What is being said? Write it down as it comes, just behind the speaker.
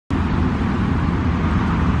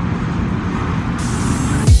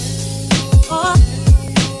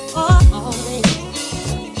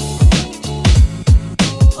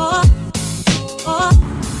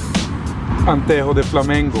Tejo de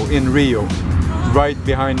Flamengo in Rio, right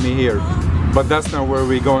behind me here. But that's not where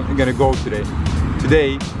we're gonna go today.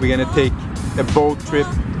 Today we're gonna take a boat trip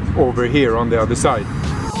over here on the other side.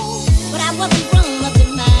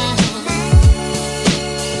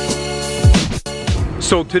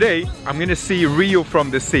 So today I'm gonna see Rio from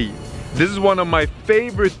the sea. This is one of my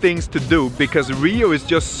favorite things to do because Rio is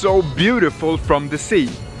just so beautiful from the sea.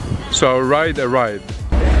 So I'll ride a ride.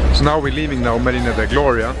 So now we're leaving now Marina de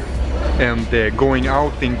Gloria and going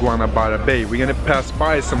out in Guanabara Bay. We're gonna pass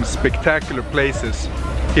by some spectacular places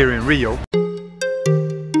here in Rio.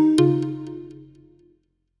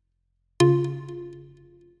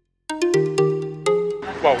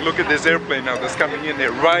 Wow, look at this airplane now that's coming in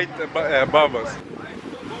here right above us.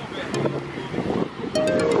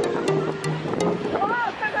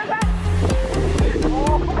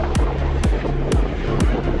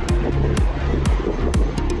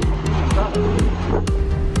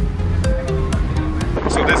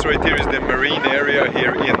 So this right here is the marine area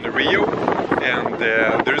here in Rio, and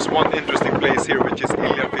there's one interesting place here which is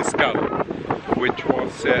Ilha Fiscal, which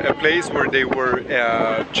was a place where they were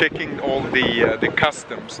checking all the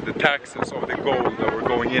customs, the taxes of the gold that were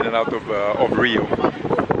going in and out of Rio.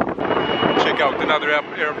 Check out another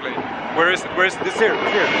airplane. Where is it? Where is it? This here.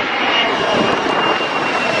 It's here.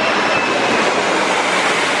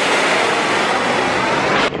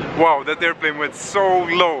 Wow, that airplane went so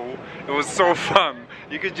low. It was so fun.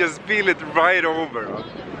 You could just feel it right over.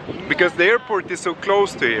 Because the airport is so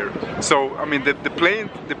close to here. So, I mean,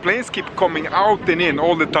 the planes keep coming out and in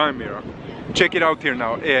all the time here. Check it out here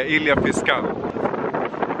now, Ilha Fiscal.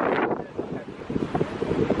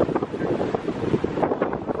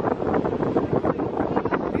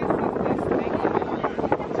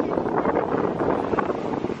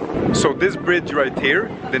 So this bridge right here,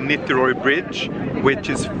 the Niterói Bridge, which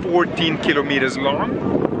is 14 kilometers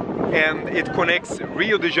long, and it connects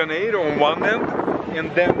Rio de Janeiro on one end and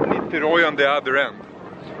then Niterói on the other end.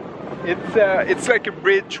 It's like a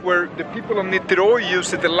bridge where the people of Niterói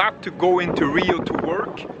use it a lot to go into Rio to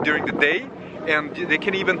work during the day, and they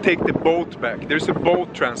can even take the boat back. There's a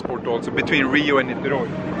boat transport also between Rio and Niterói.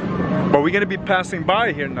 But we're going to be passing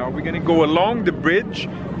by here now. We're going to go along the bridge,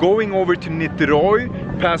 going over to Niterói,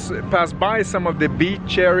 pass by some of the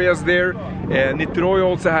beach areas there. Niterói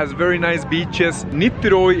also has very nice beaches.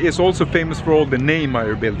 Niterói is also famous for all the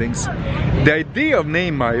Niemeyer buildings. The idea of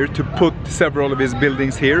Niemeyer to put several of his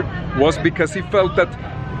buildings here was because he felt that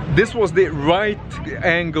this was the right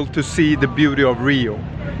angle to see the beauty of Rio.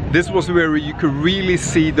 This was where you could really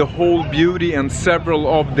see the whole beauty and several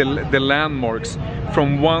of the landmarks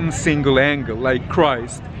from one single angle, like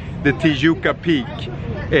Christ, the Tijuca Peak,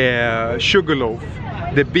 Sugarloaf,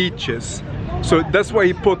 the beaches. So that's why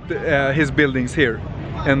he put his buildings here.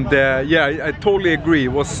 And yeah, I totally agree.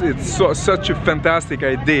 It's such a fantastic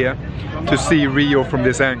idea to see Rio from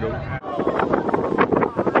this angle.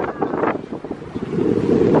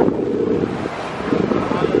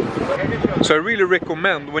 So I really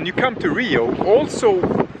recommend, when you come to Rio, also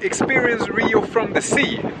experience Rio from the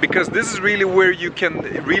sea, because this is really where you can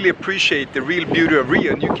really appreciate the real beauty of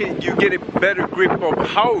Rio, and you get a better grip of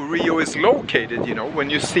how Rio is located, you know, when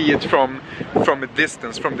you see it from a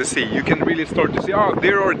distance from the sea. You can really start to see, oh,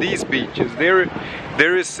 there are these beaches,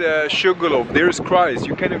 there is Sugarloaf, there is Christ.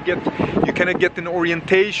 You kind of get an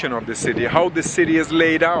orientation of the city, how the city is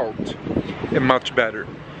laid out, much better.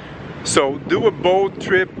 So do a boat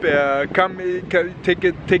trip,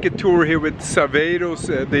 take a tour here with Saveiros.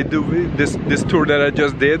 They do this tour that I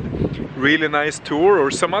just did, really nice tour, or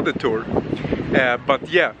some other tour. But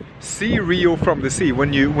yeah, see Rio from the sea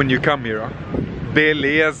when you come here.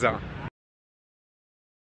 Beleza.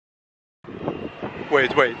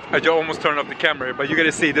 Wait, I just almost turned off the camera, but you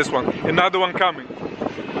gotta see this one. Another one coming.